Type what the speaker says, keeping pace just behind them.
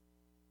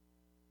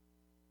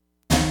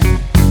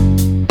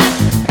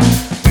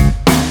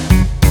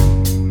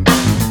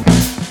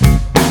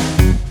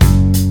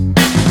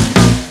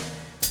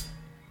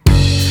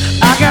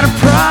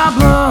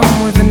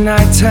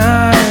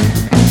time.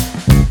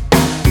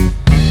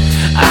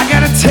 I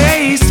got a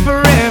taste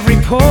for every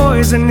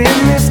poison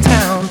in this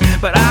town,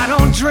 but I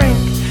don't drink,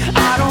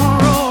 I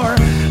don't roar,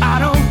 I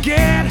don't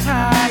get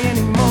high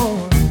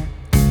anymore,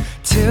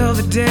 till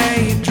the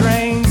day it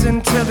drains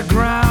into the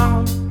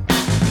ground.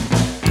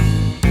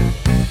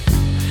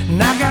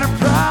 And I got a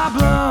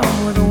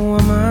problem with a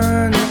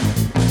woman,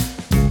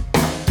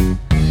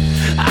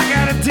 I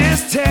got a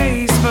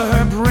distaste for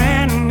her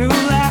brand new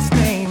last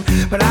name,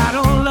 but I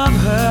don't love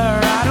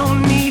her, I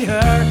don't need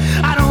her,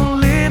 I don't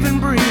live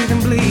and breathe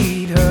and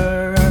bleed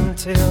her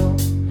until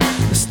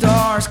the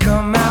stars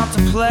come out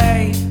to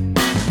play.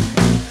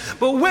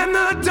 But when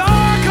the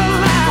dark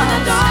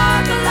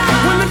allows,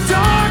 when the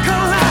dark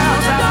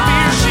allows, I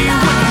fear she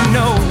wouldn't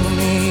know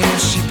me if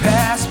she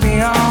passed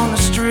me on the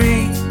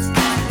street.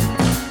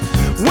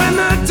 When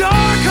the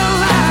dark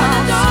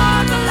allows,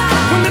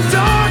 when the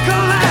dark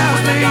allows,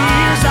 the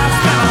years I've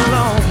spent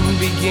alone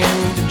begin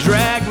to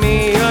drag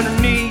me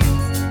underneath.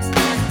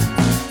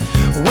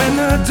 When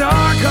the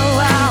dark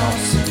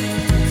allows,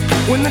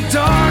 when the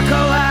dark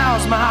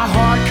allows, my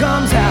heart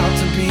comes out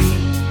to beat.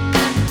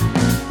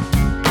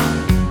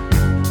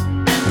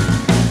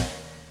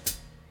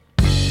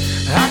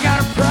 I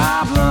got a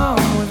problem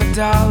with a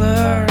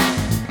dollar,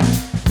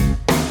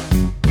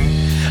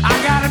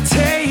 I got a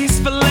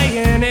taste for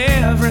laying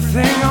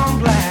everything on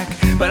black,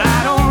 but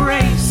I don't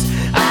race,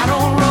 I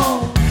don't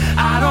roll,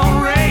 I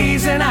don't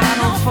raise and I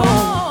don't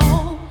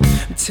fall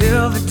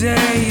until the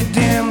day it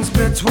dims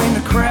between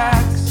the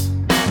cracks.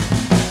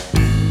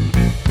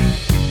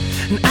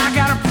 And I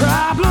got a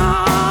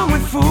problem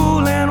with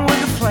fooling with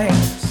the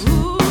flames,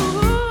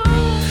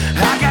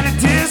 I got a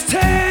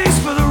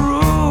distaste for the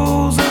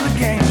rules of the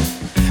game,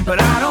 but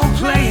I don't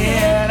play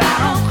it, I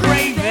don't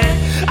crave it,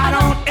 I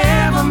don't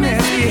ever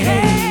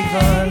misbehave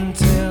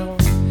until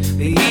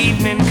the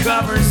evening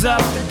covers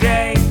up the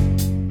day.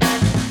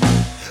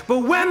 But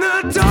when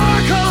the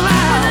dark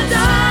allows,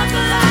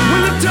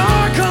 when the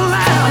dark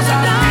allows,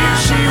 I fear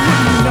she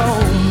wouldn't know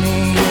me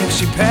if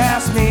she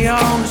passed me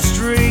on the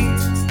street.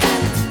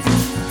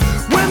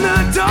 When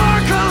the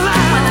dark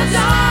allows,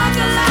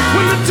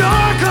 when the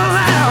dark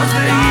allows,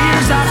 the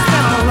years I've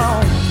spent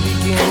alone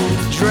begin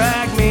to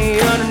drag me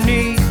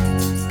underneath.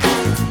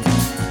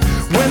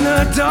 When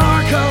the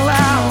dark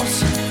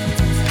allows,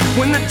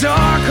 when the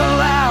dark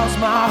allows,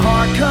 my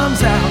heart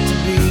comes out to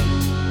beat.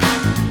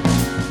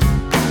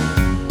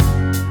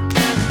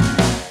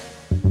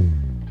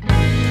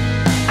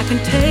 I can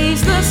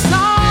taste the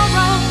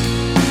sorrow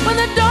when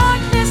the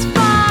darkness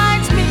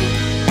finds me.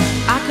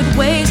 I could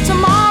waste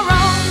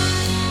tomorrow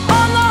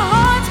on the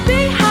hearts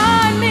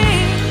behind me.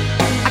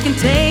 I can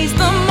taste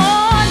the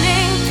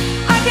morning,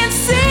 I can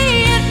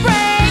see it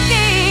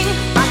breaking,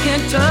 I can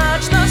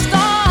touch the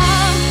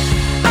storm,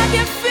 I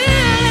can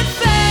feel it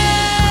fading.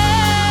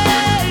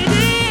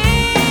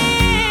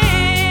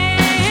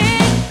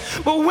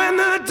 But when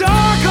the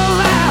dark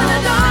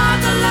allows,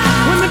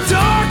 when the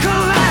dark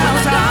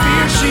allows, I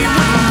fear she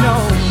wouldn't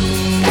know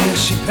me if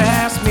she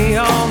passed me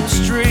on the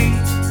street.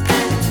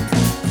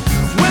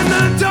 When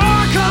the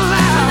dark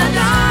allows,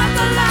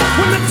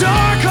 when the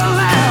dark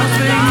allows,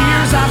 the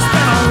years I've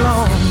spent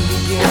alone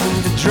begin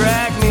to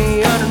drag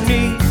me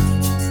underneath.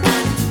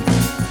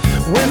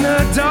 When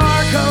the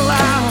dark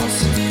allows,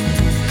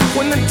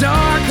 when the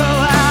dark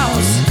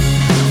allows,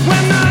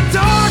 when the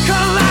dark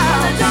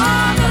allows,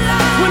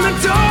 when the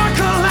dark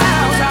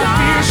allows, I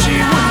fear she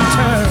wouldn't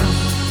turn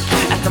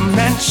at the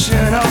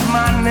mention of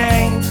my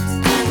name.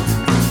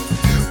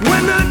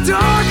 When the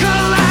dark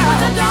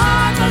allows,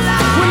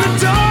 when the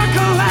dark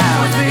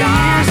allows, the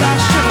years I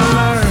should have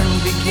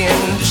learned begin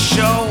to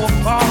show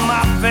upon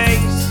my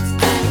face.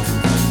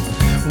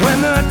 When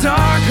the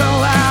dark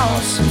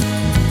allows,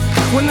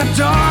 when the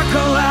dark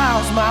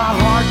allows, my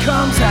heart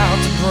comes out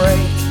to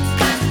break.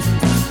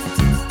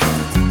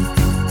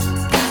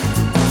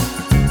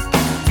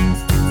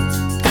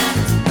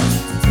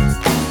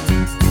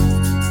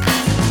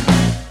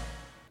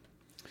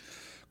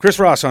 Chris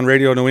Ross on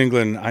Radio New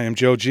England. I am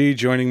JoeG.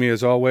 Joining me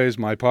as always,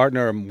 my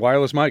partner,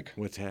 Wireless Mike.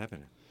 What's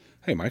happening?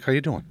 Hey, Mike, how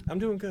you doing? I'm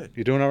doing good.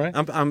 You doing all right?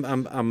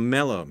 I'm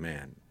mellow,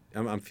 man.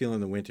 I'm feeling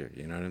the winter.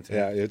 You know what I'm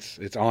saying? Yeah,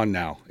 it's on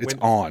now. It's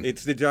on.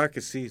 It's the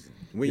darkest season.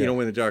 You know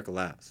when the dark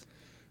allows.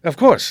 Of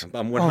course.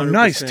 I'm 100%. Oh,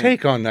 nice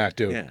take on that,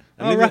 dude. Yeah.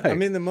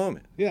 I'm in the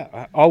moment.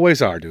 Yeah,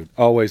 always are, dude.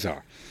 Always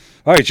are.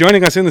 All right,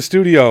 joining us in the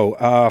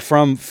studio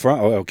from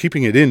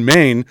keeping it in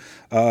Maine.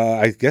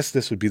 I guess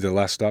this would be their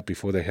last stop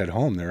before they head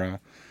home.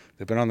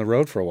 They've been on the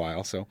road for a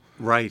while, so.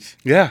 Right.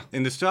 Yeah.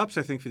 And the stops,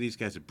 I think, for these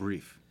guys are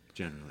brief,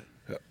 generally.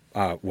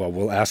 Well,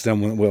 we'll ask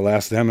them. We'll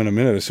ask them in a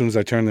minute as soon as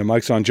I turn their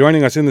mics on.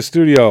 Joining us in the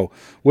studio,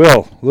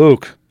 Will,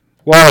 Luke,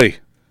 Wally.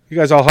 You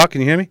guys all hot?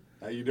 Can you hear me?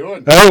 How you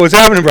doing? Oh, what's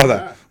happening, brother?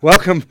 Yeah.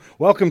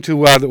 Welcome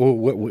to.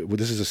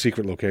 This is a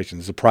secret location.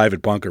 This is a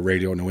private bunker,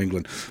 Radio New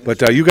England.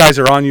 But you guys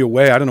are on your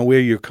way. I don't know where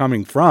you're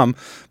coming from,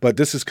 but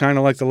this is kind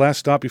of like the last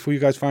stop before you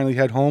guys finally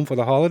head home for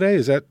the holiday.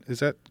 Is that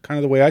kind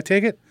of the way I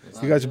take it?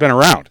 You guys have been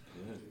around.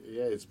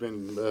 Yeah, it's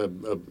been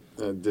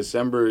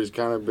December has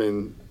kind of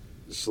been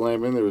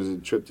slamming. There was a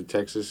trip to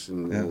Texas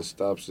and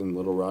stops in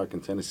Little Rock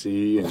and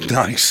Tennessee. And,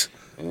 Nice.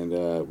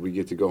 And we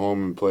get to go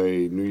home and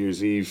play New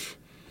Year's Eve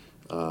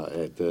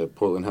at the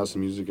Portland House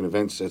of Music and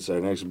Events. That's our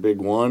next big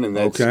one, and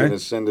that's going to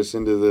send us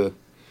into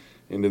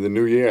the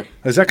new year.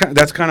 Is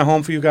that's kind of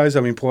home for you guys?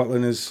 I mean,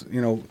 Portland is,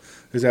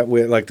 is that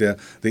where like the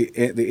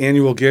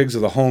annual gigs or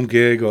the home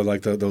gig or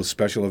like those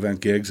special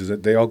event gigs? Is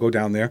it they all go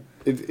down there?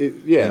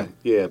 Yeah.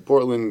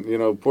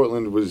 Portland,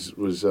 Portland was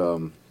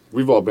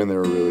we've all been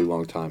there a really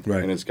long time,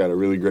 right? And it's got a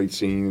really great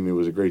scene, and it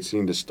was a great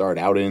scene to start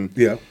out in.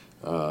 Yeah.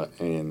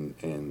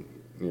 And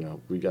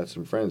we got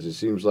some friends. It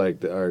seems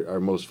like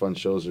our most fun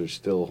shows are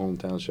still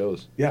hometown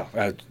shows. Yeah,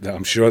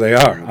 I'm sure they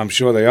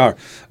are.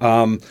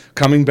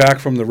 Coming back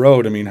from the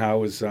road, I mean,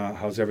 how's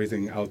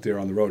everything out there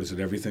on the road? Is it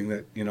everything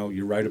that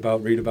you write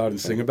about, read about, and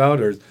sing about,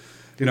 or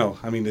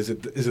I mean, is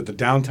it the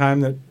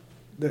downtime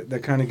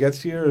that kind of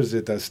gets you, or is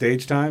it the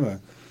stage time? Or?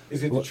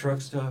 Is it the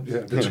truck stops? Yeah,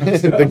 the truck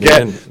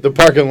stops. the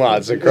parking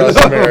lots across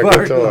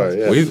America tour.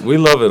 Yeah. We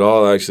love it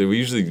all, actually.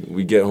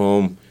 We get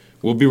home.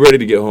 We'll be ready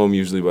to get home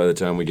usually by the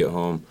time we get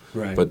home.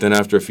 Right. But then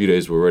after a few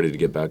days, we're ready to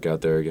get back out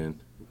there again.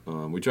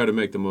 We try to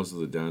make the most of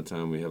the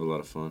downtime. We have a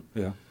lot of fun.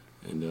 Yeah.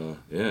 And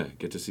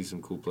get to see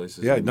some cool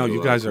places. Yeah, no,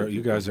 you guys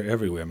are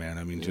everywhere, man.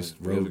 I mean, just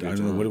road. I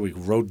don't know, what are we?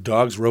 Road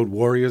dogs, road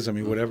warriors. I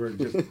mean, whatever.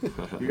 Just,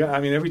 I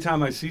mean, every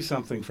time I see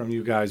something from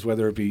you guys,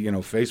 whether it be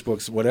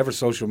Facebook's, whatever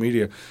social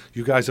media,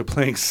 you guys are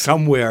playing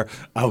somewhere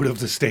out of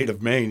the state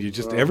of Maine. You're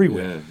just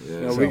everywhere.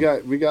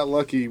 Yeah. We got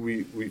lucky.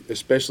 We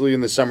especially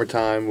in the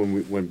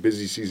summertime when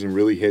busy season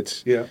really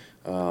hits. Yeah.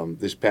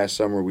 This past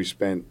summer we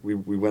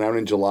went out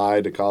in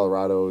July to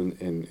Colorado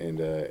and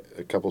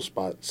a couple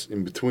spots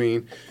in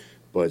between.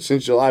 But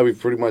since July, we've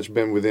pretty much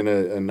been within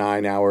a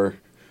 9-hour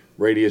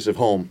radius of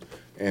home,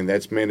 and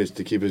that's managed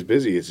to keep us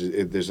busy.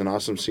 There's an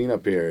awesome scene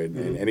up here,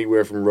 and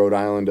anywhere from Rhode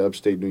Island to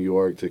upstate New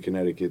York to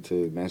Connecticut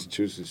to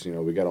Massachusetts,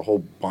 we got a whole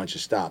bunch of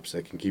stops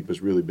that can keep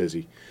us really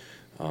busy.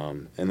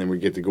 And then we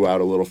get to go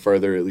out a little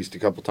further, at least a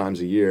couple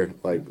times a year,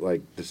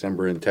 like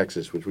December in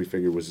Texas, which we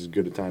figured was as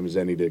good a time as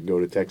any to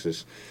go to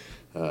Texas.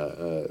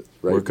 Right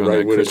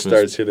when it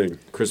starts hitting.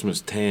 Christmas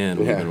tan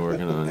we've been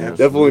working on.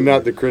 Definitely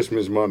not the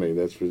Christmas money.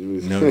 That's what it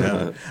was. No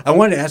doubt. I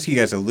wanted to ask you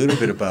guys a little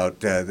bit about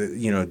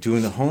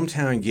doing the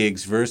hometown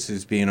gigs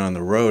versus being on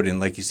the road, and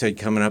like you said,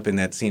 coming up in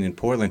that scene in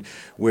Portland,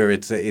 where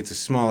it's a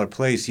smaller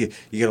place. You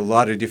get a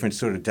lot of different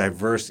sort of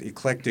diverse,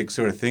 eclectic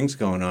sort of things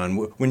going on.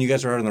 When you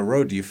guys are out on the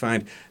road, do you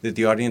find that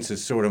the audience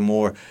is sort of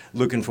more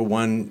looking for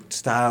one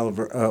style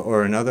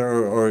or another,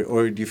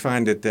 or do you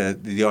find that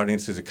the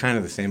audiences are kind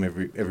of the same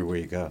everywhere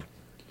you go?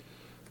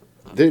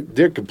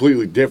 They're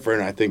completely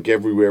different, I think,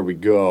 everywhere we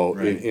go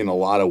in a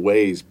lot of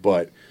ways,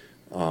 but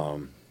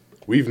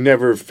we've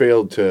never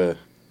failed to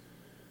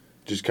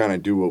just kind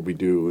of do what we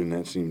do, and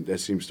that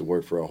seems to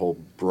work for a whole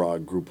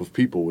broad group of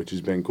people, which has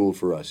been cool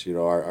for us.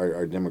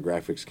 Our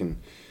demographics can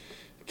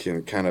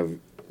kind of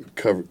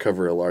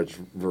cover a large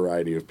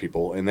variety of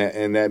people, and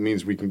that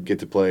means we can get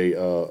to play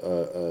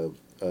a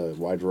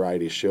wide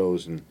variety of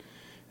shows, and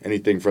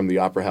anything from the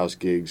opera house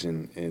gigs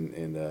and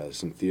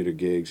some theater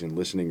gigs and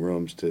listening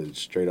rooms to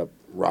straight up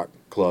rock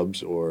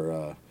clubs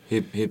or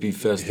hippie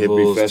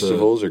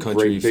festivals or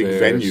country great big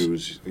fairs.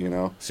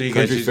 venues. So you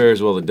country guys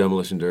fairs while the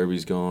demolition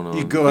derby's going on.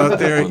 You go out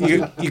there,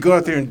 you go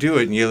out there and do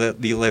it, and you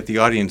let the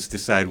audience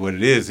decide what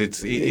it is.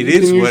 It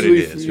is what it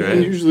is, right? You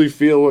can usually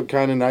feel what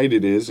kind of night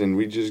it is, and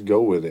we just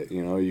go with it.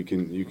 You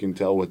can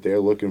tell what they're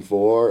looking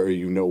for,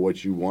 or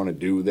what you want to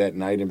do that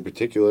night in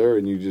particular,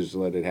 and you just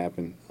let it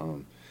happen.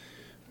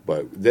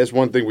 But that's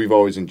one thing we've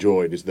always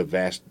enjoyed is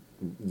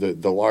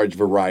the large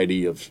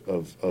variety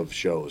of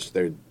shows.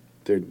 They're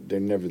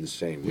never the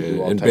same. We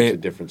do all types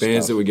of different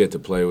bands stuff. that we get to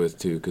play with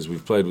too, because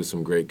we've played with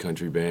some great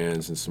country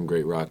bands and some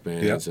great rock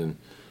bands and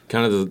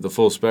kind of the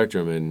full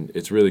spectrum. And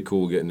it's really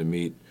cool getting to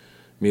meet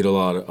a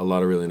lot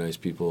of really nice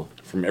people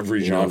from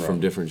every genre, from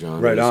different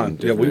genres. Right on.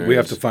 Yeah, we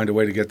have to find a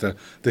way to get the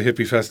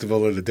hippie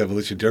festival or the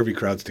demolition derby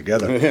crowds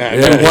together.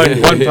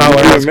 One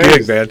powerhouse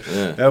gig, man.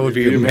 Yeah. That would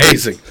be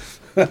amazing.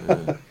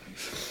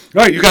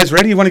 All right, you guys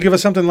ready? You want to give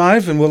us something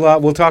live, and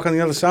we'll talk on the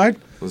other side?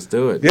 Let's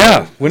do it.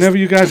 Yeah, whenever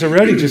you guys are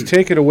ready, just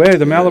take it away.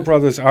 The Mallett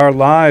Brothers are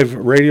live,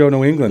 Radio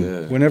New England.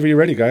 Yeah. Whenever you're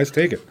ready, guys,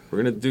 take it. We're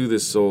gonna do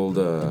this old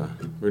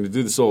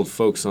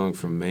folk song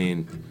from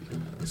Maine.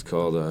 It's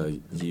called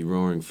 "Ye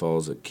Roaring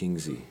Falls at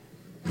Kingsey."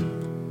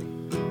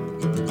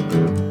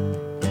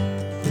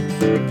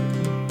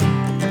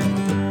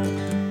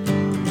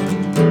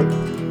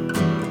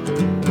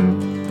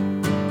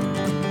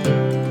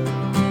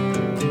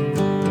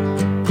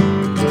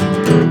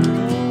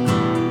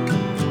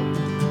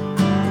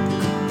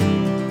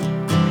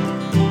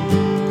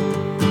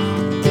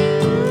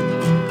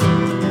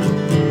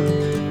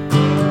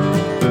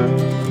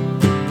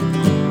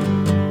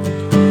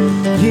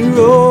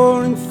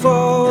 Roaring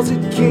falls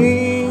at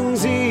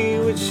Kingsey,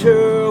 which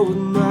hurl with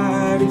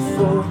mighty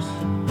force.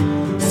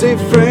 St.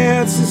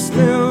 Francis,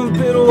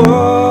 limpid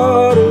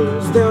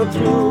waters down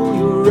through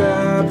your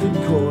rapid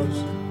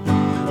course.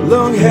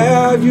 Long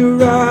have your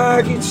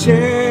rocky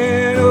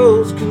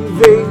channels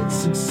conveyed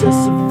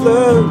successive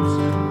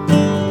floods.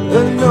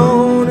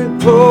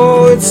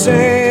 poet's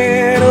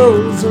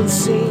sandals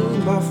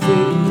unseen by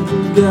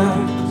fabled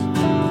guides.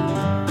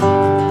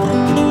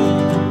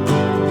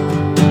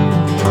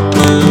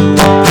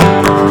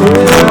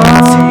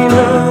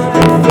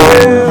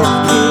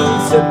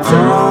 1815,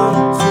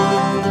 September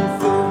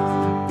 25th,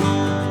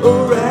 a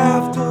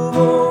raft of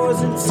oars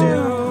and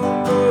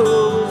timber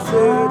was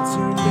there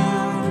turned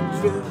down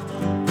adrift.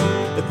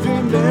 The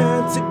three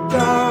men to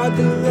guard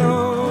the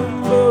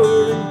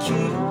lumber and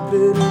keep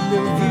it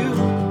in view.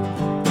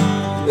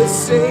 They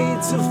say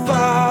to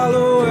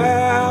follow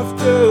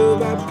after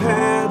by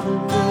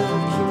paddling the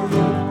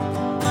canoe.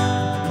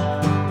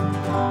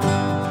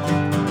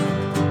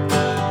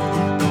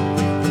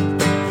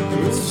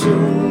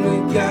 Soon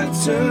they got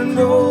turned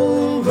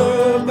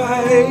over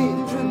by a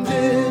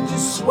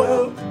prodigious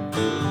swell.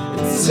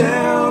 The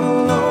town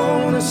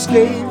alone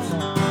escaped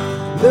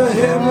the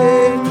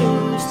heavy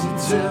news to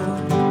tell.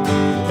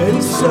 And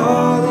he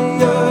saw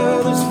the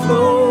others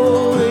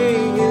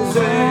floating, his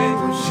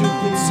anguish you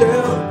could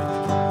tell.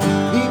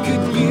 He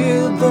could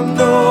give them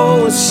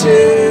no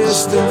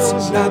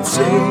assistance, not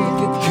take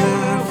a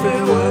kind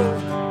farewell.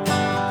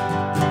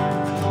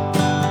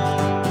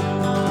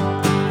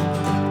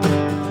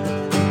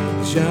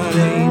 John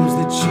Ames,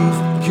 the chief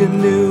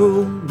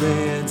canoe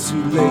man,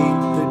 too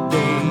late the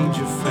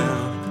danger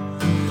found.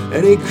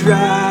 And he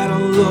cried, oh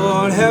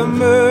Lord, have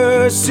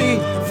mercy,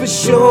 for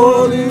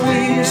surely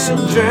we shall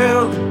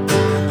drown.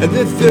 And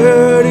the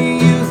 30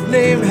 youth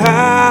named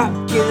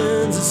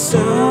Hopkins, the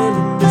son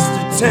of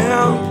Mr.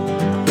 Town,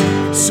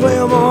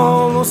 swam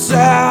almost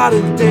out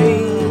of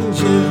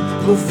danger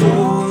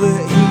before the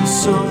heat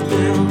sunk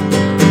down.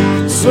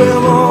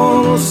 Swam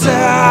almost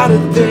out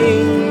of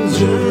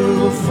danger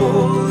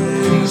before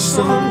the heat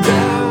sunk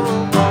down.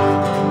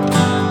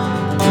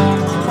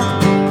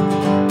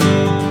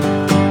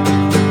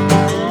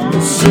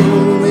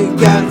 Soon they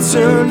got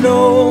turned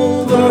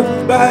over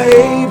by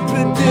a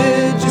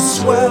prodigious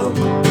swell.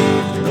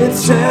 The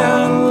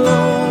town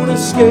alone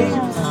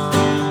escaped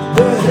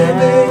the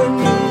heavy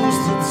news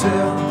to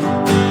tell.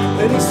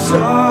 And he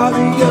saw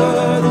the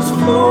others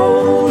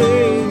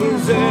floating,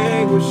 his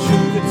anguish you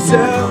could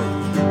tell.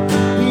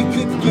 He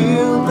could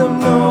give them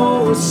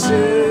no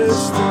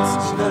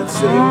assistance, not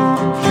take a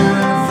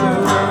kind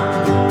farewell.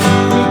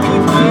 He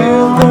could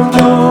give them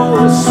no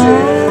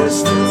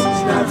assistance,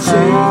 not take a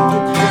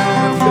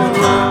kind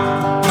farewell.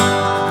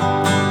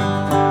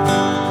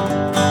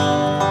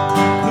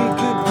 He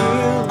could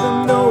give them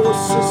no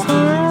assistance.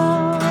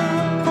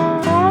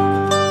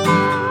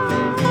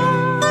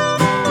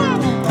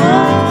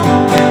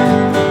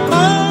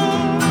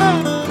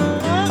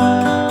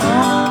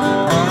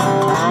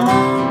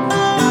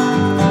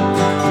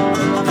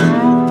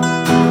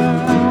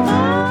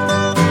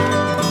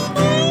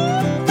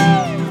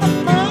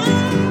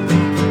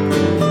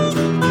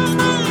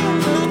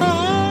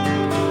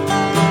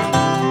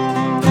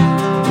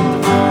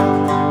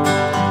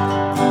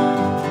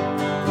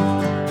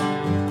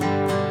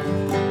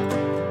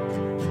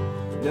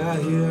 Now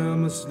here I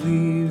must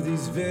leave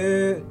these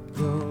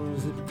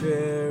victims that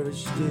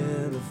perished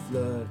in the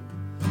flood,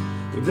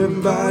 with their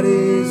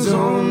bodies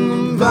on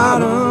the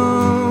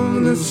bottom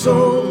and their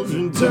souls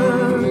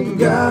returned to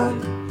God.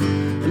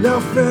 And now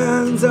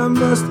friends I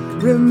must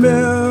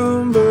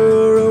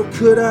remember, oh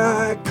could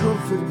I come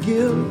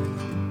forgive?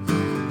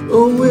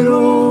 Oh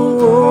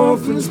widow,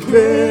 orphans,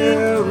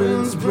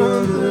 parents,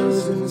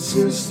 brothers and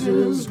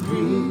sisters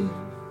grieve.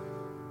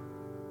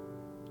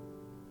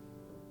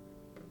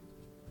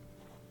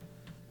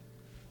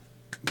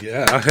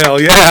 Yeah,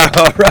 hell yeah!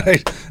 All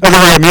right, that's a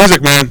lot of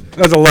music, man.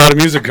 That's a lot of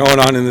music going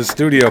on in the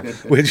studio.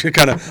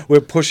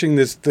 We're pushing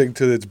this thing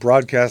to its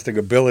broadcasting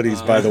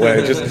abilities. By the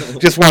way, I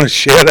just want to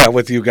share that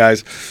with you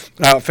guys.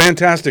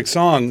 Fantastic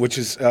song, which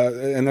is,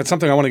 and that's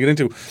something I want to get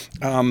into.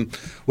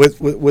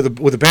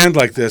 With a band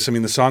like this, I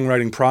mean, the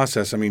songwriting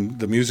process. I mean,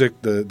 the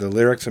music, the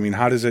lyrics. I mean,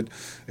 how does it?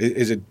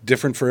 Is it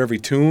different for every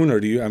tune, or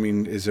do you? I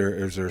mean, is there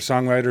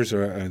songwriters,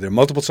 or are there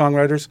multiple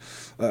songwriters?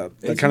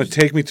 That kind of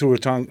take me through a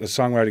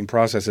songwriting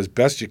process as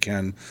best you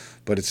can,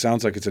 but it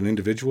sounds like it's an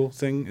individual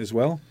thing as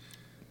well.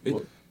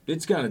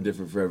 It's kind of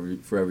different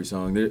for every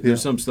song.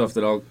 There's some stuff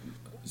that I'll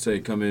say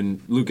come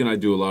in. Luke and I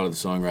do a lot of the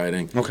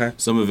songwriting. Okay.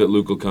 Some of it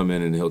Luke will come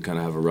in and he'll kind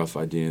of have a rough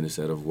idea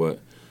instead of what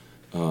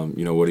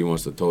what he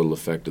wants the total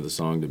effect of the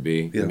song to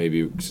be. Yeah.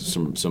 Maybe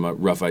some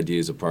rough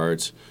ideas of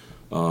parts.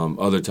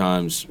 Other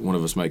times one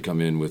of us might come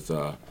in with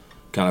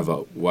kind of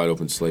a wide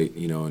open slate,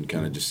 and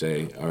kind of just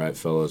say, all right,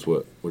 fellas,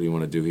 what do you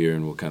want to do here?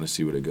 And we'll kind of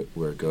see where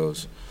it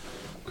goes.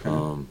 Okay.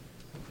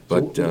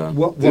 What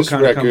This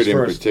kind of record comes in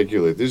first?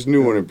 particular, this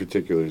new one in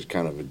particular, is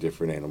kind of a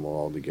different animal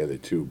altogether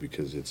too,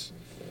 because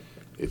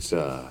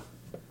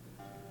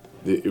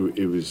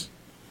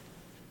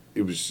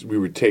we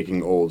were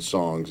taking old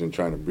songs and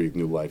trying to breathe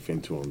new life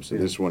into them. So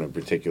this one in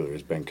particular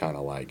has been kind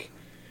of like,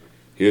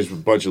 here's a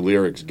bunch of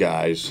lyrics,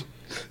 guys.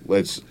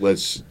 Let's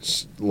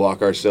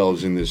lock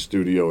ourselves in this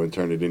studio and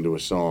turn it into a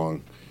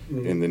song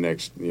in the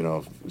next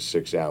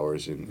 6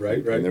 hours. And Right.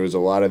 And there was a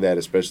lot of that,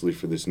 especially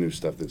for this new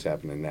stuff that's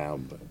happening now.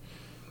 But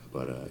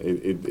But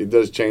it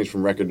does change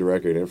from record to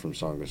record and from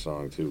song to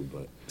song too.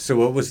 But So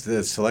what was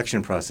the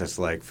selection process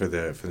like for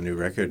the new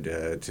record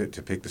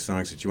to pick the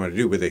songs that you want to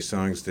do? Were they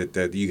songs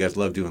that you guys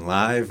love doing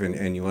live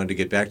and you wanted to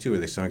get back to? Were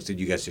they songs that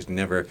you guys just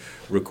never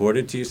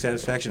recorded to your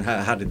satisfaction?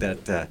 How did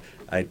that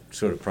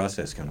sort of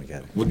process come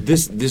together? Well,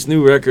 this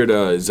new record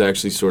is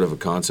actually sort of a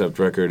concept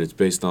record. It's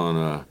based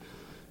on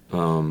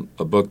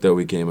a book that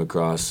we came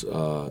across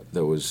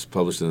that was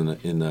published in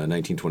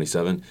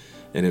 1927,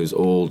 and it was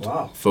old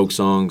folk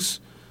songs,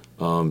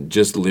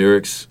 just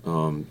lyrics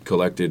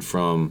collected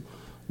from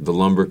the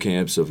lumber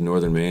camps of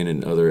northern Maine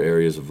and other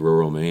areas of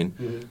rural Maine,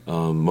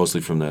 mostly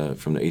from the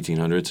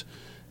 1800s.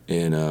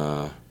 And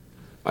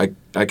I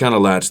kind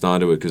of latched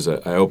onto it because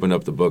I opened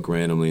up the book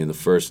randomly, and the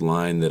first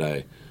line that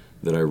I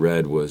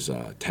read was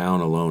 "Town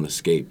alone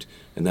escaped,"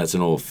 and that's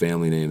an old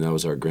family name. That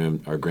was our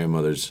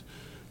grandmother's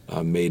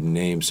maiden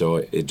name. So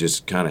it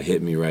just kind of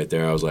hit me right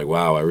there. I was like,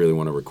 wow, I really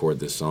want to record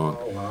this song.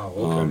 Oh, wow.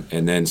 Okay.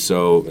 And then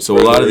so a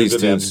lot of these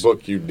tunes. That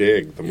book you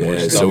dig, the more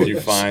stuff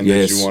you find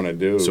that you want to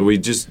do. So we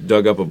just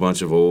dug up a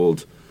bunch of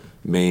old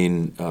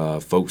Maine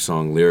folk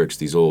song lyrics,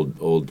 these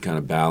old kind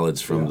of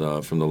ballads from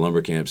the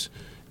lumber camps,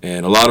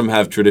 and a lot of them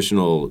have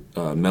traditional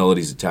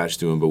melodies attached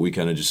to them. But we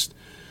kind of just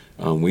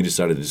we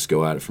decided to just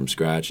go at it from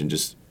scratch and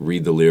just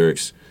read the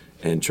lyrics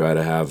and try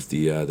to have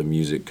the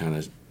music kind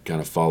of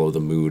follow the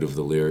mood of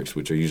the lyrics,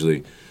 which are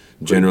usually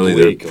generally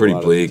they're pretty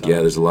bleak. Yeah,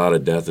 there's a lot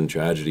of death and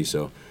tragedy.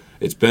 So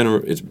it's been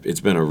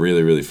a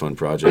really, really fun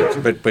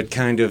project. But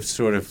kind of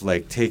sort of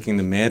like taking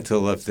the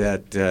mantle of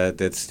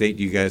that state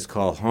you guys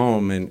call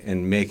home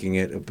and making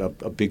it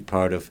a big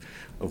part of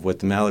what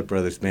the Mallett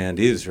Brothers band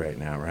is right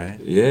now, right?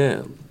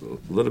 Yeah,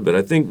 a little bit.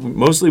 I think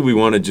mostly we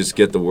want to just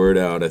get the word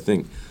out. I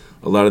think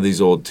a lot of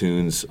these old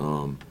tunes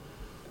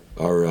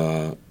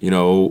are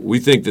we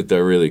think that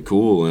they're really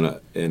cool,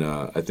 and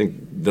I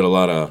think that a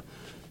lot of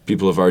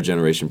people of our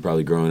generation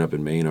probably growing up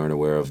in Maine aren't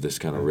aware of this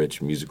kind of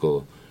rich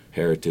musical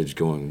heritage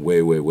going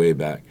way, way, way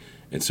back.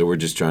 And so we're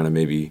just trying to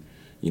maybe,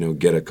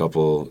 get a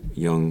couple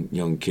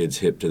young kids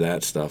hip to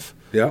that stuff.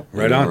 Yeah,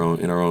 right on.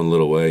 In our own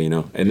little way,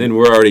 And then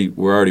we're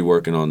already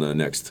working on the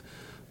next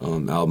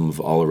album of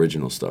all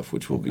original stuff,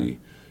 which will be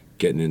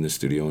getting in the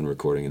studio and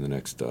recording in the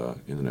next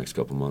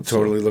couple months.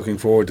 Totally looking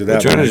forward to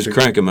that. We're trying to just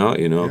crank them out,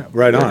 Yeah,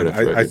 right on.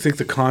 I think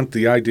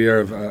the idea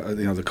of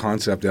the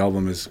concept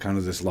album is kind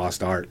of this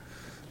lost art.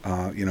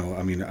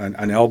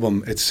 An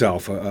album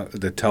itself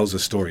that tells a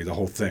story, the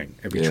whole thing,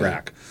 every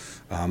track.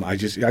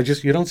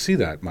 You don't see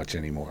that much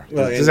anymore.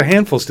 Well, there's a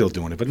handful still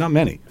doing it, but not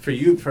many. For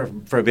you,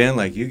 for a band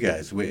like you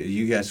guys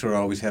sort of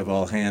always have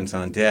all hands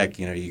on deck.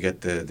 You got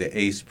the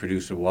ace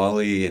producer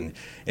Wally,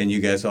 and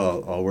you guys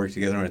all work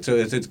together on it. So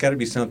it's got to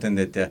be something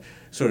that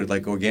sort of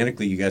like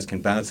organically you guys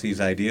can bounce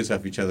these ideas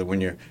off each other when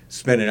you're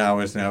spending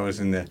hours and hours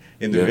in the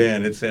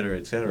van, et cetera,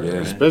 et cetera. Yeah.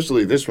 Right?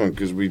 Especially this one,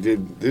 because we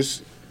did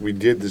this. We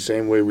did the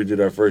same way we did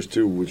our first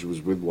two, which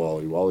was with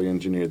Wally. Wally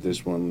engineered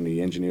this one. He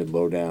engineered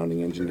Lowdown.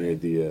 He engineered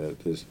the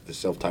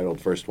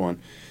self-titled first one.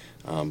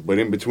 But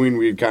in between,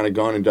 we had kind of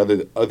gone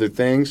into other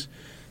things.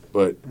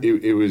 But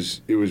it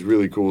was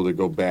really cool to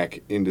go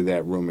back into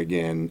that room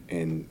again.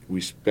 And we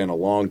spent a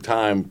long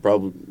time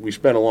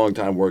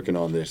working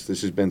on this.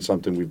 This has been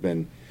something we've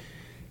been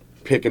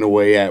picking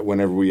away at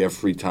whenever we have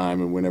free time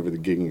and whenever the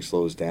gigging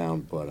slows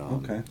down. But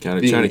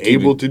being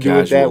able to do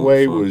it that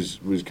way was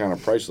kind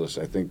of priceless.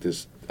 I think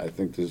this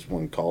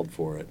one called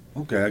for it.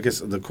 Okay, I guess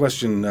the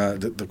question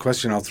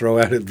I'll throw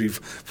at it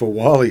for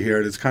Wally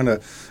here, it's kind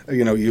of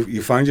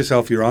you find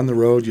yourself, you're on the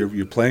road,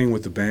 you're playing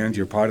with the band,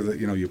 you're part of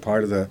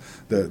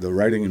the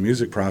writing and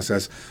music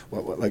process.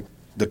 Like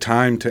the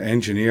time to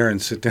engineer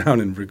and sit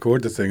down and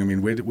record the thing. I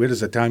mean, where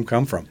does the time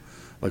come from?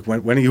 Like,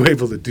 when are you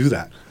able to do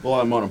that? Well,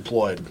 I'm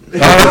unemployed.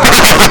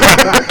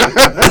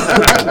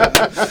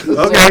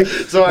 Okay.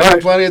 So I have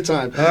plenty of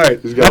time. All right.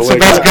 That's the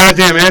best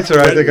goddamn answer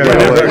I think I've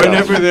ever heard.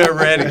 Whenever they're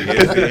ready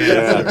is the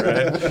answer,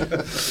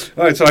 right?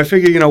 All right, so I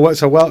figure,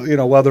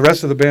 while the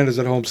rest of the band is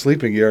at home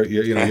sleeping,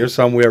 you're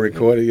somewhere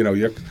recording,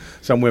 you're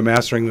somewhere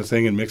mastering the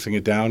thing and mixing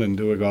it down and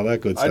doing all that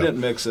good stuff. I didn't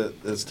mix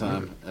it this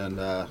time, and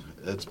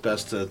it's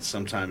best to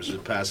sometimes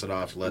just pass it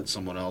off, let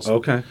someone else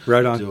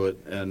right on. do it,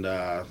 and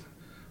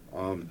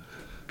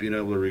being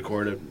able to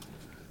record it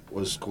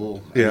was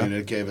cool. Yeah. I mean,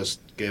 it gave us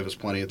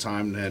plenty of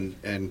time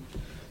and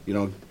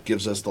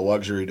gives us the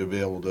luxury to be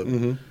able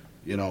to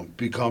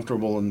be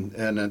comfortable and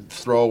then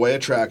throw away a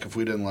track if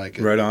we didn't like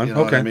it. Right on. You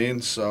know what I Okay.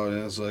 mean? So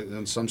it's like,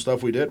 and some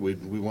stuff we did. We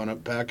went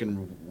up back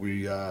and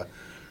we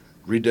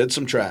redid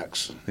some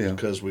tracks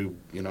because we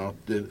did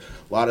a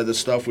lot of this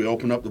stuff. We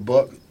opened up the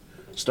book,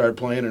 started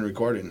playing and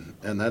recording,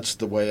 and that's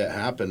the way it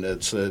happened.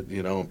 It's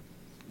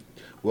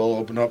we'll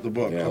open up the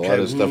book. Yeah, okay, a lot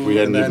of stuff we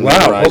hadn't even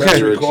press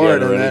record,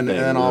 record, and anything.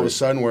 then all of a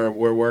sudden we're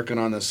working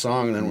on this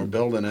song, and then we're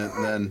building it,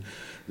 and then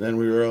then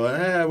we were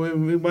like,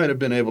 we might have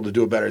been able to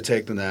do a better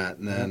take than that,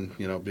 and then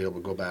be able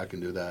to go back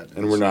and do that.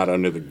 And we're not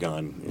under the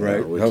gun,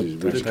 Right. Which Nope. is It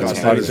didn't cost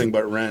about anything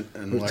but rent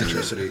and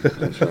electricity.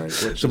 that's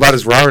right. It's about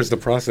as raw as the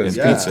process.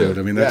 And pizza. pizza.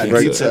 I mean, that's Yeah,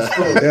 right. pizza.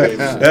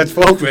 That's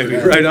folk, baby.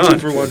 Right on. 2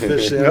 for 1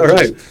 fish All sandwich.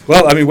 right.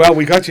 Well, I mean,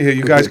 we got you here.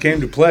 You guys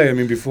came to play. I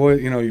mean, before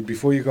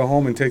you go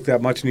home and take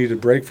that much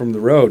needed break from the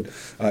road,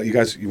 you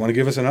guys, you want to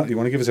give us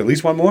at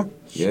least one more?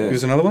 Yeah. Give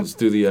us another one. Let's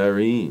do the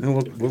Irene. And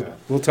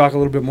we'll talk a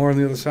little bit more on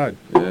the other side.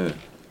 Yeah.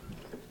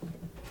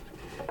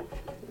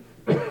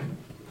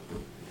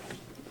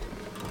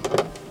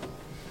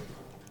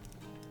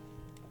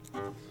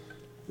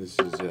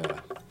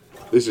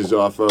 This is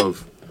off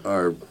of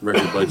our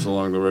record Bites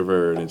Along the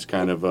River, and it's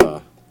kind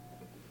of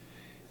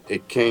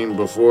it came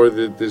before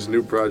this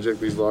new project,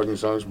 these logging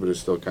songs, but it's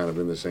still kind of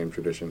in the same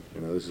tradition.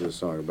 This is a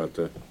song about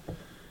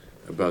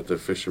the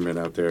fishermen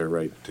out there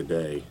right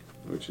today,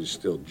 which is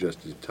still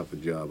just as tough a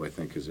job, I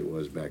think, as it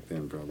was back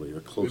then, probably,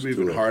 or close Maybe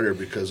to even it. harder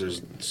because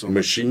there's so much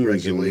Machines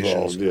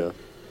regulations. involved, yeah.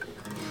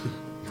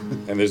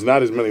 And there's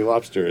not as many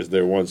lobster as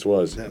there once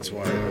was. That's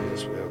why I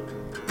this way.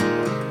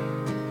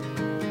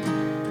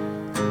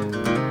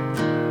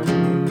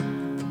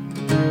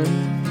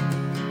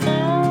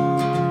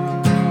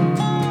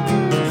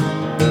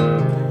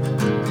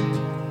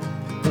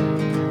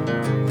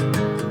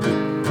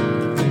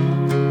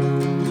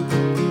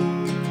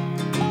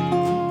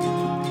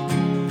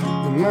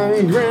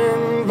 My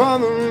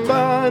grandfather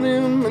bought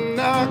him an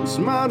Ox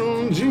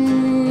Model G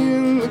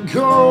in the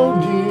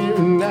cold year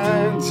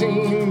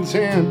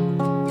 1910.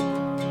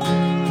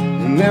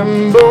 And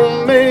them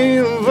both made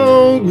of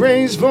old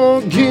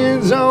graceful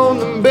kids on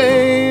the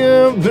bay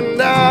of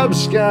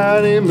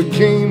Penobscot and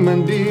became my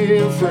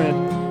dear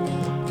friend.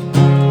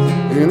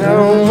 And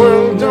I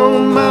worked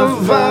on my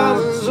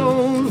father's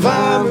old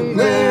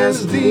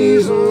fiberglass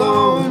diesel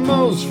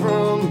almost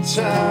from the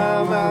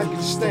time I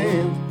could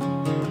stand.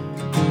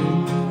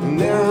 And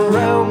that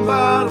round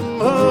bottom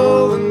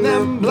hull and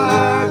them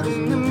block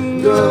and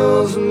them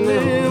gulls and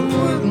them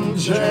wooden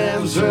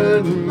traps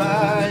hurting my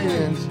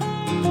hands.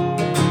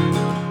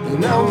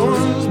 And I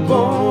was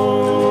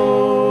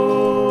born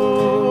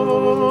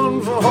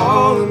for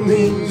hauling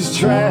these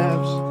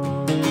traps.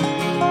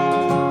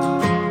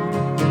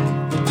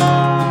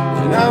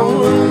 And I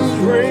was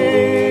raised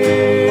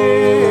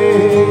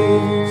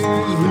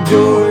for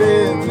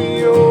doing the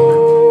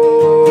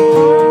old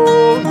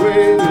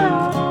way.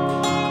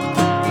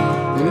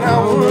 And I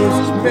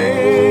was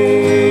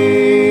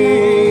made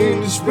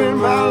to spend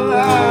my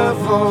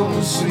life on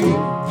the sea.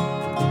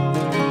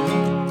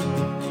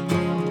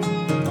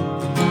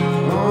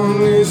 On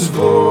this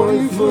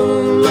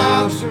 40-foot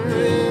lobster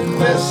and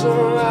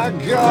vessel I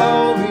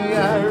call the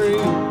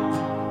Irene.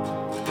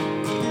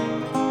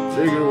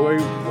 Take it away,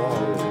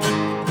 Wally.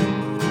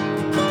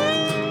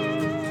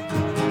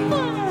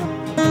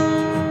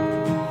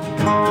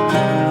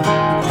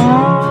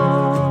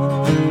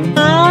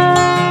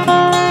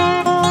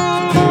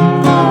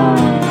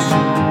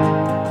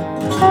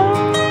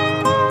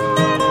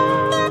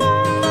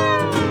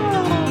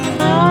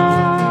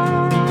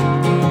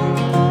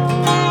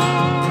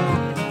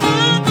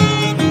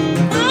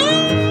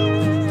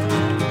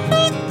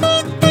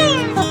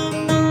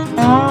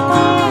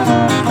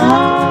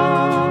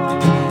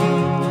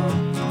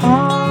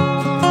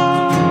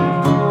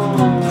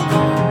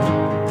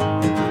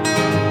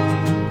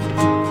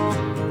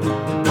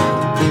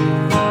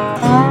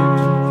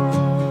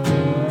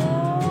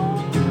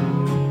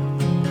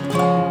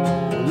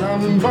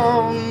 I'm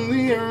born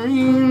the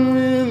Irene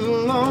with a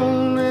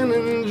lone and a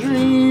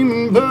dream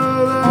and put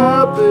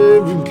up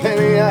every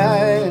penny I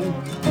had.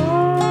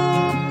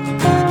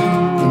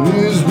 And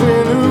this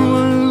winter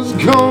was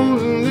cold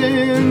and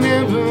there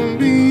never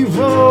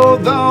before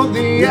thought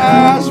the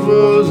ice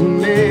was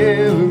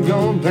never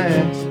gonna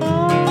pass.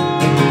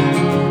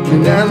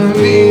 And I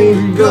need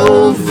to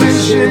go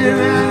fishing,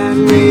 I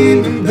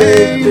need to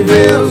pay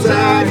bills,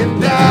 I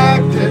got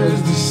doctors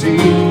to see.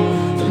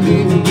 I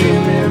need to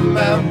give me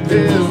my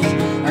pills.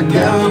 I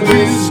got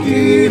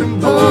whiskey to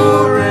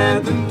pour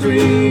at the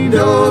 3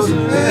 doors of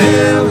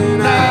hell,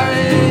 and I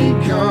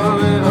ain't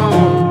coming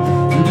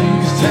home. And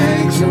these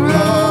tanks are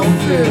all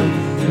filled,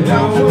 and I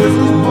was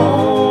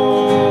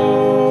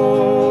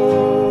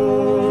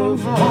born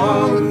for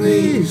all of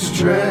these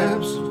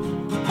traps.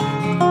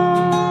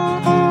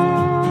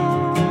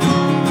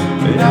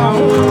 And I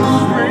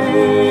was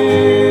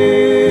raised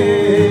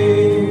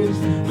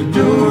for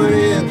doing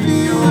it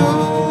the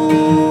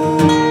old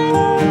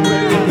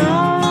way.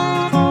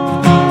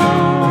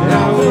 And I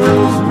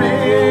was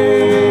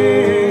made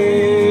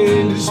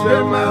to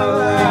spend my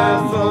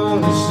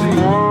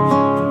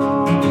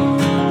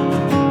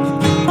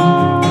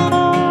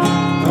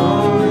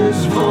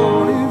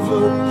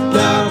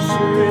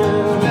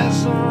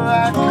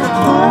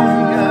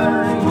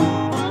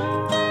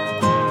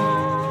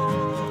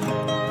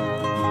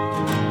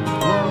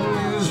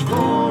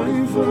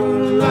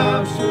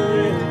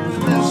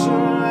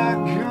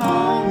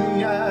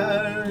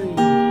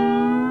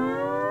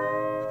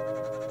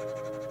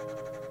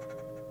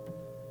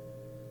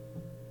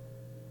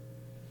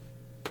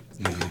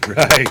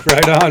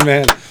Right on,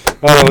 man.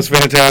 Oh, that was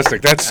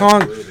fantastic. That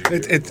song,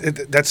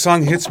 that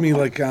song hits me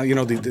like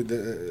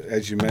the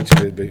as you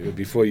mentioned it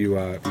before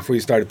you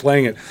started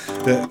playing it.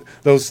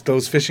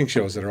 Those fishing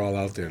shows that are all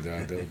out there.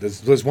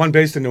 There's one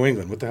based in New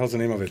England. What the hell's the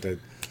name of it?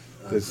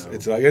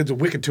 It's a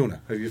Wicked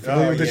Tuna. Are you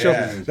familiar with the show?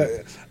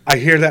 I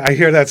hear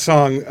that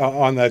song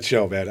on that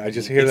show, man. I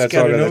just hear that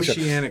song on that show. It's got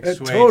an oceanic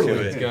sway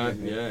Totally. to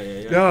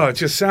it. Yeah. No, it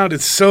just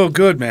sounded so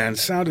good, man.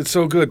 Sounded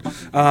so good.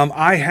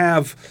 I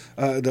have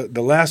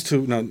the last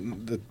two, no,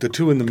 the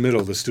two in the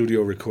middle, the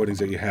studio recordings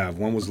that you have.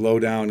 One was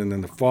Lowdown, and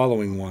then the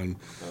following one,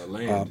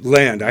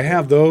 Land. I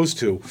have those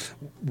two.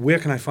 Where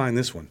can I find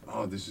this one?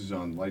 Oh, this is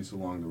on Lights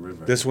Along the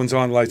River. This one's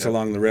on Lights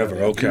Along the River.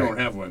 If Okay. you don't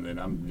have one, then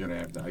I'm gonna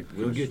have to.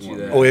 We'll get you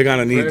that. Oh, you're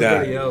gonna need For that.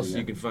 everybody else,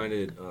 you can find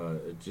it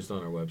just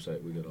on our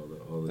website. We got all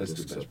the That's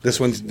discs the best. up. This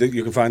one's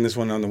you can find this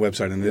one on the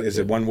website. And is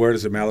it one word?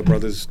 Is it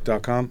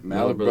MallettBrothers.com?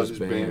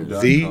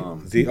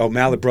 MallettBrothersBand.com.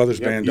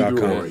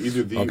 MallettBrothersBand.com.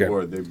 Either the Okay.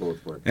 or they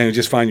both work. And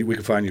we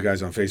can find you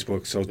guys on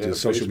Facebook, social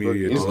Facebook,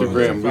 media,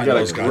 Instagram. We Find got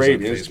those a guys great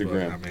on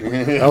Facebook,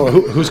 Instagram. Oh,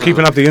 who's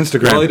keeping up the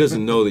Instagram? Wally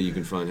doesn't know that you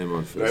can find him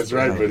on Facebook. That's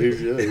right, but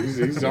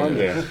he's on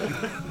there.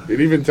 It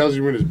even tells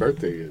you when his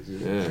birthday is.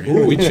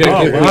 Yeah. We check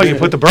Oh, it. wow, you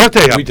put the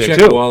birthday up We there check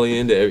too. Wally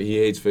into. He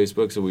hates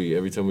Facebook, so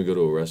every time we go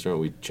to a restaurant,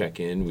 we check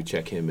him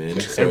in,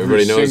 so Every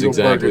everybody knows single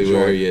exactly burger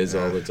where joint. he is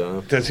all the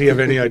time. Does he have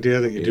any idea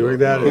that you're doing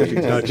that? Or is he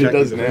not He checking?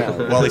 does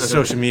now. Wally's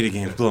social media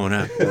game's blowing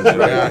up. That's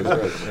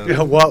right.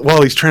 Yeah,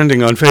 while he's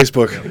trending on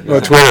Facebook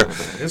or Twitter.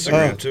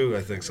 Instagram too,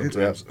 I think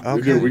sometimes. Yeah.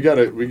 We do.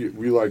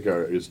 We like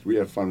we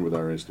have fun with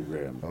our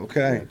Instagram.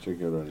 Okay. Yeah,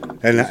 check it out.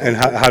 And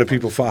how do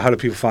people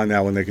find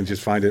that when they can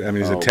just find it? I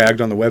mean, is it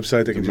tagged on the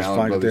website? They can just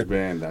find it there.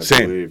 Band, I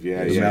Same. believe.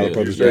 Yeah, The yeah. Mallett If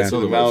Brothers you search Band. for the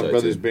On the Mallett website,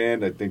 Brothers too.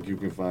 Band, I think you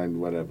can find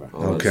whatever.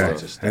 All that Okay,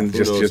 stuff. and Who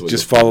knows what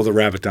just you'll follow the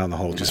rabbit down the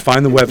hole. Just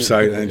find the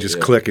website and just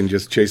Yeah. click and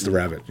just chase the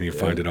rabbit, and you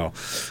find it all.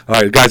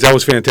 All right, guys, that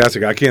was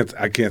fantastic. I can't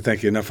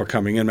thank you enough for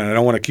coming in, man. I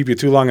don't want to keep you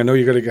too long. I know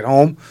you got to get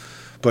home,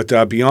 but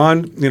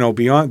beyond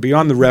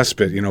the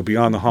respite,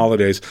 beyond the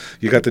holidays,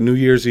 you got the New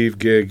Year's Eve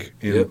gig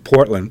in Yep.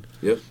 Portland.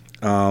 Yep.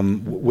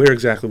 Where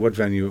exactly? What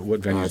venue? What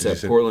venue? It's did you at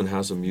say? Portland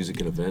House of Music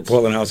and Events.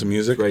 Portland House of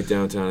Music. Right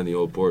downtown in the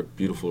old port.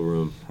 Beautiful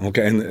room.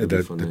 Okay, and It'll be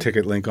the fun the night.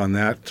 ticket link on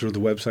that through the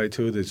website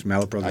too. That's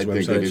Mallett Brothers I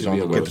think website. it is on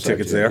the Get the website,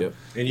 tickets yeah. there. Yep.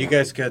 And you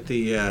guys got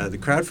the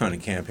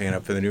crowdfunding campaign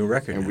up for the new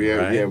record, And now, we have,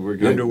 right? we're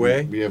good.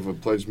 Underway. We have a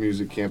pledge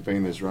music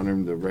campaign that's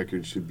running. The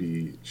record should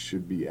be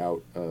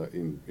out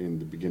in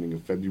the beginning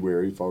of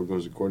February if all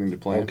goes according to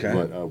plan. Okay.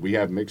 But we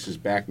have mixes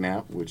back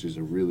now, which is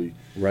a really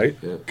Right.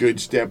 Yeah.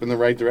 good step in the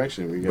right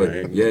direction. We got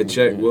But yeah,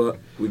 check. We'll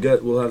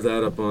have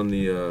that up on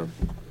the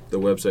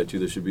website too.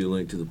 There should be a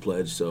link to the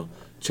pledge. So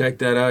check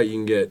that out. You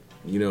can get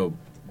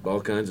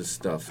all kinds of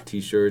stuff: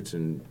 T-shirts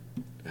and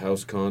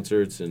house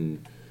concerts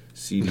and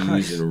CDs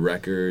Nice. and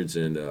records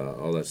and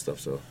all that stuff.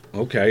 So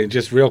Okay, and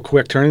just real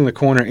quick, turning the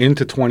corner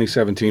into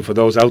 2017 for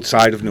those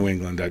outside of New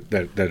England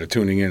that are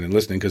tuning in and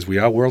listening, because we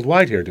are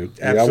worldwide here, dude.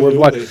 Absolutely.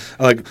 We are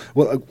worldwide.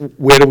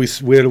 Where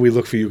do we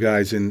look for you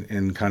guys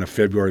in kind of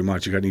February,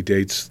 March? You got any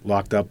dates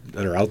locked up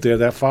that are out there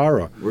that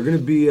far? Or we're gonna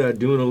be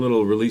doing a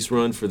little release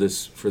run for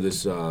this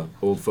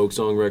old folk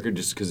song record,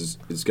 just because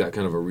it's got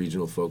kind of a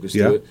regional focus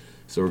Yeah. to it.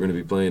 So we're gonna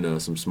be playing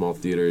some small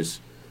theaters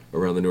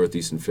around the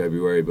Northeast in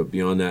February, but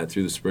beyond that,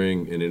 through the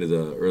spring and into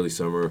the early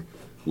summer,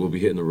 we'll be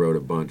hitting the road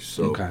a bunch.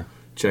 So Okay.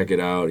 check it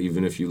out.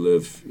 Even if you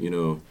live,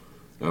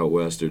 out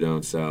west or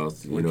down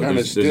south, We're there's kind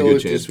of a still good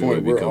at chance this we might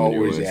point. be We're coming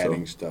your always way.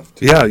 adding So stuff.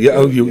 yeah.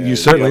 You we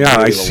certainly upgrade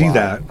are. I a see lot.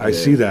 that. I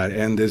see that,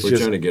 and there's we're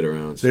just trying to get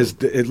around. So.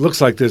 it looks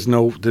like there's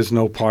no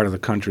part of the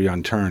country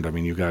unturned. I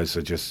mean, you guys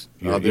are just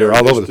you're There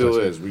all over the still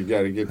place. is. We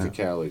got to get to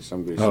Cali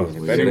someday Oh. soon.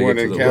 We If gotta anyone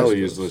get to in the Cali West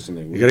is Coast.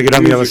 listening, You got to get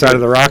on the other side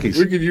of the Rockies.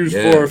 We could use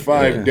Yeah, 4 or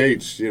 5 yeah.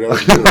 dates,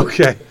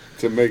 Okay.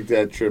 to make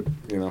that trip,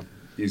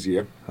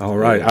 easier. All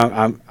right,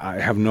 Yeah. I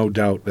have no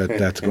doubt that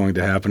that's going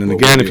to happen. And Well,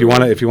 again, we if you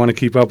do. want to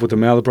keep up with the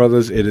Mallett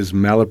Brothers, it is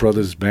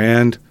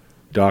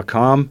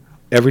MallettBrothersBand.com.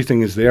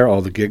 Everything is there.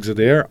 All the gigs are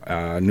there.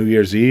 New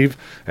Year's Eve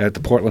at the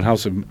Portland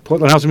House of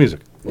Music.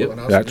 Yep.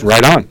 That's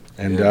right on.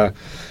 And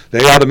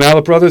they are the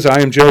Mallett Brothers. I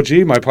am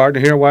JoeG, my partner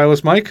here,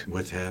 Wireless Mike.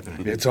 What's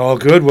happening? It's all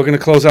good. We're going to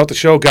close out the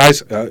show,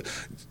 guys.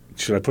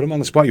 Should I put him on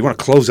the spot? You want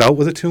to close out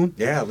with a tune?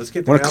 Yeah, let's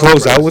get. Wanna the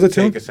close Mallett out with a Brothers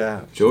to tune? Take us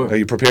out. Sure. Are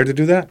you prepared to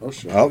do that? Oh,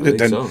 sure. Oh, I think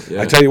then so,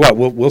 yeah. I tell you what,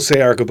 we'll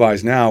say our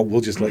goodbyes now. We'll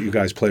just let you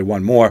guys play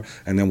one more,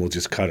 and then we'll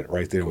just cut it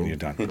right there when you're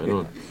done. Right on.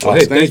 Oh, Well,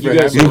 hey, thanks thank you for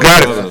guys. having You so much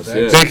got for having us.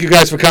 it. Yeah. Thank you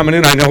guys for coming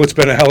in. I know it's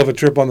been a hell of a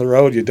trip on the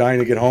road. You're dying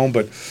to get home,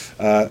 but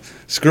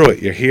screw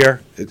it. You're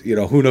here.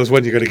 Who knows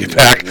when you're going to get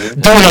back. Do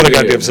another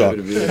goddamn Happy song.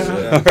 to be here,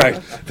 yeah. All right.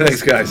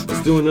 Thanks, guys.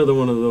 Let's do another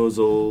one of those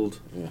old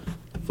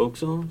folk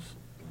songs.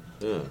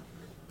 Yeah.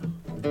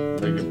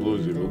 Make it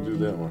bluesy. We'll do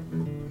that one.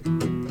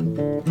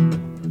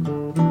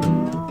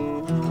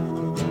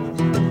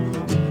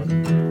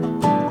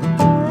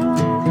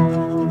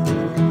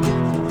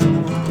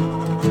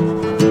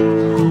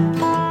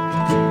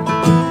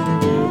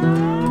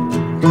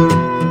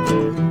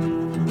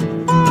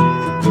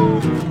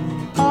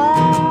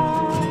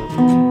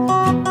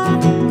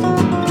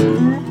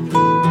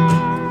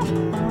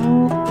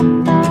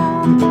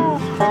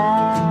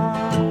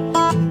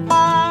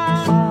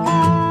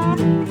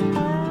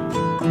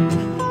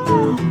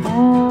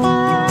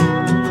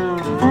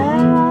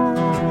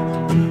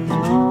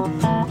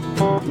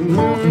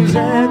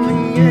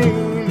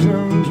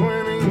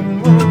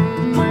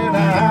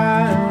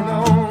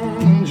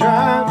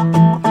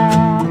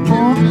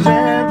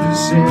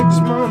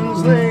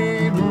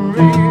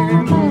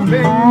 darling.